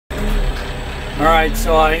Alright,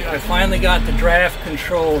 so I finally got the draft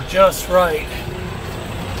control just right.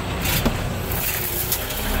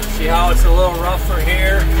 See how it's a little rougher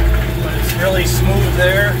here, but it's really smooth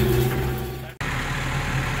there.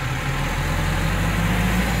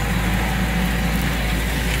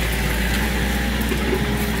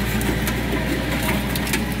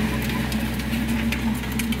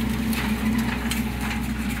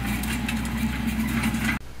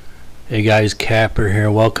 Hey guys, Kapper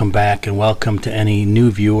here. Welcome back and welcome to any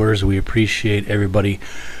new viewers. We appreciate everybody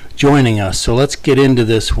joining us. So let's get into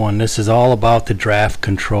this one. This is all about the draft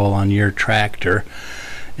control on your tractor,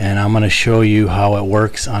 and I'm going to show you how it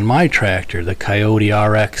works on my tractor, the Kioti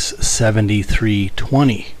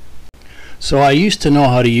RX7320. So I used to know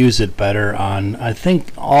how to use it better on, I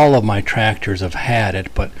think all of my tractors have had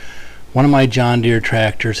it, but one of my John Deere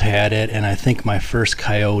tractors had it, and I think my first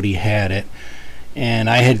Kioti had it. And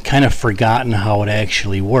I had kind of forgotten how it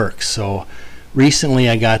actually works. So recently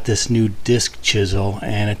I got this new disc chisel,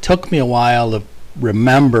 and it took me a while to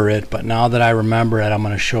remember it, but now that I remember it, I'm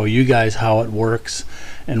going to show you guys how it works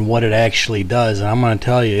and what it actually does. And I'm going to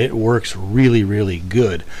tell you, it works really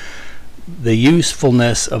good. The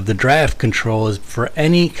usefulness of the draft control is for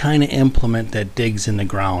any kind of implement that digs in the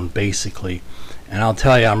ground, basically. And I'll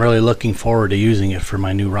tell you, I'm really looking forward to using it for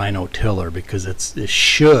my new Rhino tiller, because it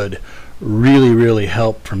should really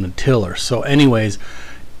help from the tiller. So anyways,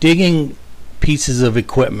 digging pieces of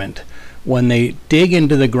equipment, when they dig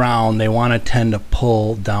into the ground, they want to tend to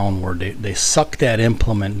pull downward. They suck that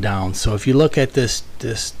implement down. So if you look at this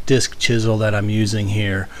disc chisel that I'm using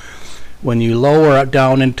here, when you lower it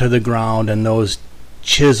down into the ground and those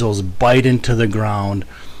chisels bite into the ground,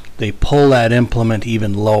 they pull that implement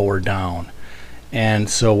even lower down.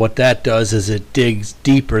 And so what that does is it digs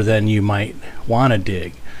deeper than you might want to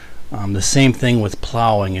dig. The same thing with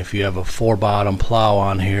plowing. If you have a 4-bottom plow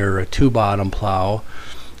on here or a 2-bottom plow,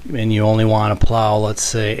 and you only want to plow, let's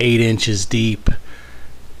say 8 inches deep,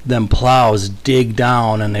 them plows dig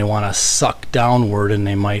down and they want to suck downward, and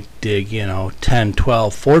they might dig 10,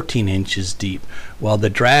 12, 14 inches deep. Well, the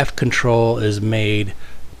draft control is made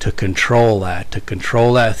to control that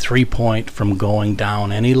 3-point from going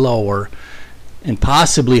down any lower and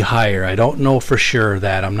possibly higher. I don't know for sure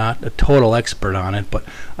that. I'm not a total expert on it, but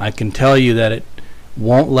I can tell you that it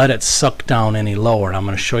won't let it suck down any lower. And I'm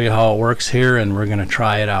going to show you how it works here, and we're going to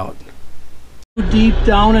try it out. Deep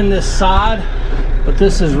down in this sod, but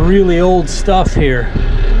this is really old stuff here.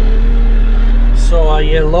 So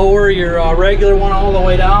you lower your regular one all the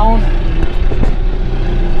way down,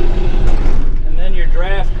 and then your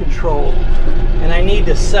draft control. And I need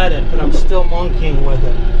to set it, but I'm still monkeying with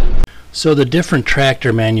it. So the different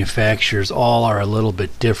tractor manufacturers all are a little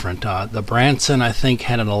bit different. The Branson, I think,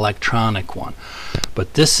 had an electronic one,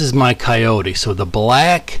 but this is my Kioti. So the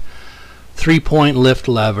black 3-point lift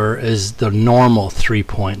lever is the normal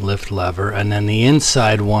 3-point lift lever, and then the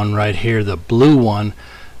inside one right here, the blue one,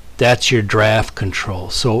 that's your draft control.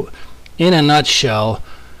 So in a nutshell,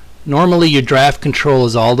 normally your draft control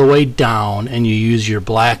is all the way down, and you use your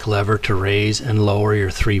black lever to raise and lower your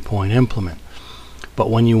 3-point implement. But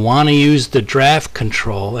when you want to use the draft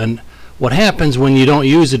control, and what happens when you don't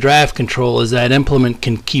use the draft control is that implement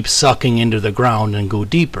can keep sucking into the ground and go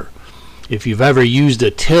deeper. If you've ever used a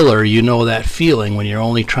tiller, you know that feeling when you're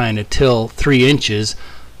only trying to till 3 inches,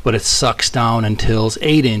 but it sucks down and tills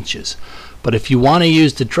 8 inches. But if you want to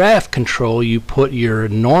use the draft control, you put your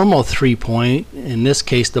normal 3-point, in this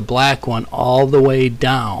case the black one, all the way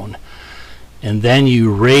down, and then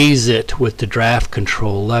you raise it with the draft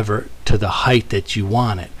control lever to the height that you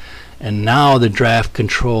want it. And now the draft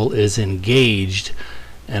control is engaged,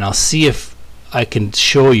 and I'll see if I can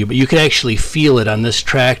show you, but you can actually feel it on this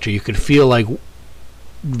tractor. You could feel like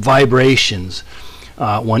vibrations.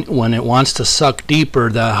 When it wants to suck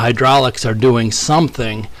deeper, the hydraulics are doing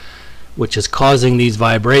something which is causing these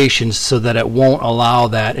vibrations so that it won't allow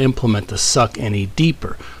that implement to suck any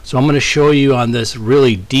deeper. So I'm going to show you on this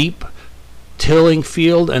really deep tilling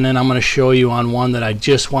field, and then I'm going to show you on one that I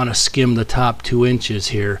just want to skim the top 2 inches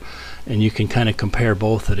here, and you can kind of compare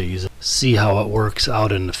both of these, see how it works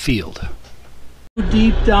out in the field.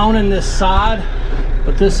 Deep down in this sod,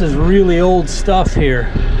 but this is really old stuff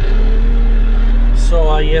here.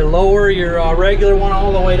 So you lower your regular one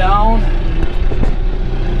all the way down,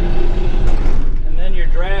 and then your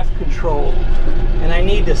draft control. And I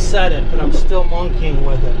need to set it, but I'm still monkeying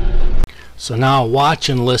with it. So now watch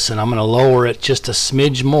and listen. I'm going to lower it just a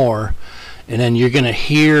smidge more, and then you're going to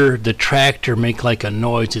hear the tractor make like a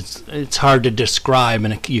noise. It's hard to describe,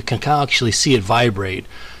 and you can actually see it vibrate.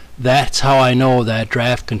 That's how I know that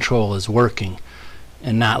draft control is working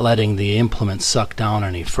and not letting the implement suck down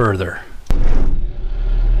any further.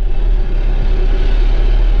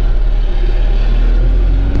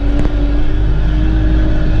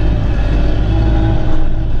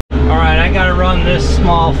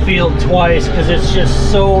 small field twice because it's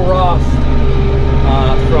just so rough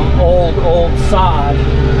from old sod.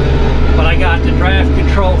 But I got the draft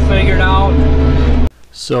control figured out.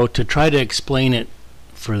 So to try to explain it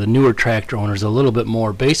for the newer tractor owners a little bit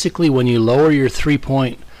more, basically when you lower your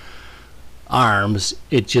 3-point arms,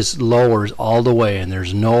 it just lowers all the way and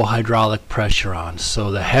there's no hydraulic pressure on.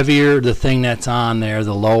 So the heavier the thing that's on there,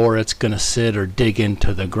 the lower it's going to sit or dig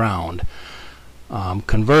into the ground.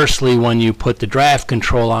 Conversely, when you put the draft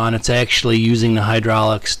control on, it's actually using the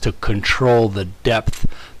hydraulics to control the depth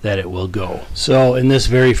that it will go. So in this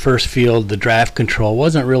very first field, the draft control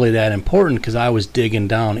wasn't really that important because I was digging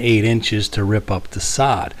down 8 inches to rip up the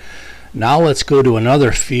sod. Now let's go to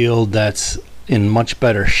another field that's in much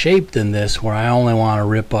better shape than this, where I only want to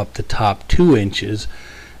rip up the top 2 inches,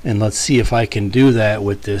 and let's see if I can do that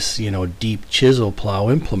with this, you know, deep chisel plow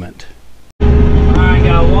implement. I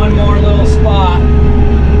got one more little spot.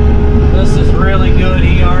 This is really good.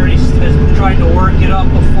 He already has tried to work it up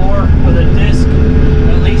before with a disc,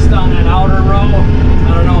 at least on that outer row.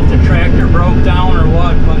 I don't know if the tractor broke down or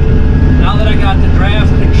what, but now that I got the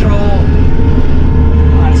draft control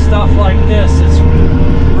on stuff like this, it's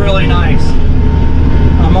really nice.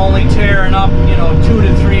 I'm only tearing up, you know, 2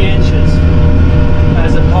 to 3 inches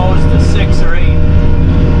as opposed to 6 or 8.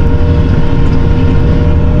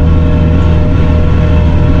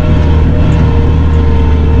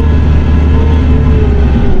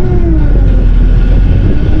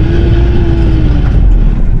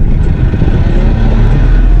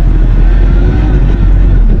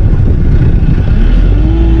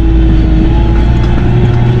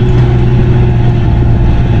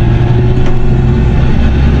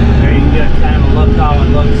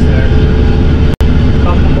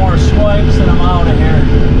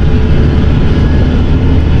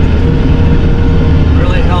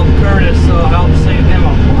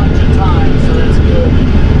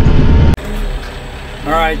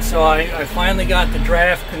 So I finally got the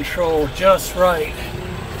draft control just right.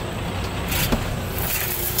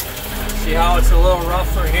 See how it's a little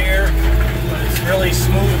rougher here, but it's really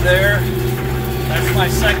smooth there. That's my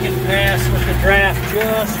second pass with the draft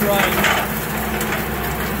just right.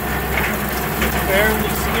 Just barely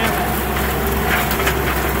skimming.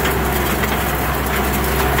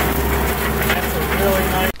 That's a really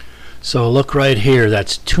nice. So look right here,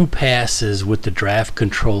 that's 2 passes with the draft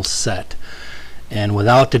control set. And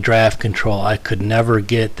without the draft control, I could never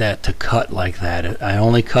get that to cut like that. I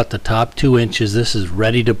only cut the top 2 inches. This is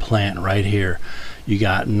ready to plant right here. You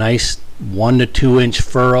got nice 1 to 2 inch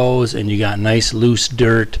furrows, and you got nice loose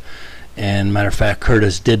dirt. And matter of fact,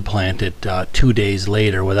 Curtis did plant it 2 days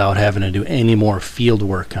later without having to do any more field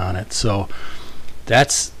work on it. So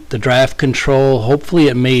that's the draft control. Hopefully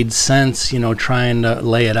it made sense, you know, trying to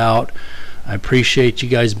lay it out. I appreciate you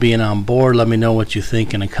guys being on board. Let me know what you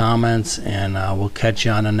think in the comments, and we'll catch you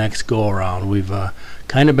on the next go around. We've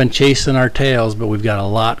kind of been chasing our tails, but we've got a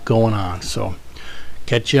lot going on. So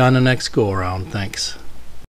catch you on the next go around. Thanks.